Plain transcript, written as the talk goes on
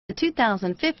The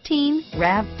 2015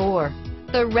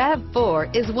 RAV4. The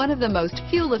RAV4 is one of the most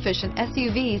fuel-efficient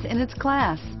SUVs in its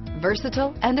class.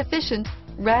 Versatile and efficient,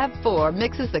 RAV4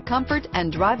 mixes the comfort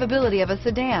and drivability of a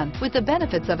sedan with the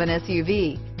benefits of an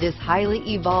SUV. This highly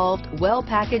evolved,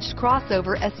 well-packaged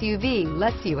crossover SUV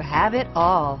lets you have it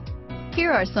all.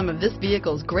 Here are some of this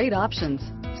vehicle's great options: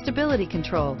 stability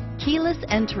control, keyless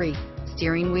entry,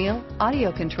 steering wheel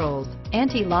audio controls,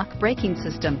 anti-lock braking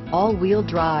system, all-wheel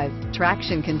drive,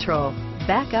 traction control,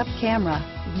 backup camera,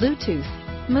 Bluetooth,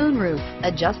 moonroof,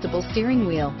 adjustable steering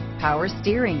wheel, power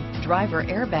steering, driver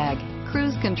airbag,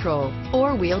 cruise control,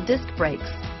 four-wheel disc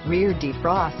brakes, rear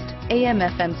defrost,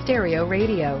 AM/FM stereo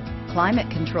radio,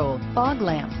 climate control, fog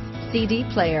lamps, CD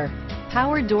player,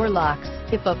 power door locks.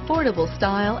 If affordable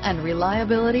style and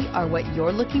reliability are what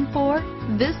you're looking for,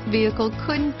 this vehicle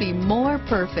couldn't be more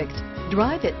perfect.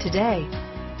 Drive it today.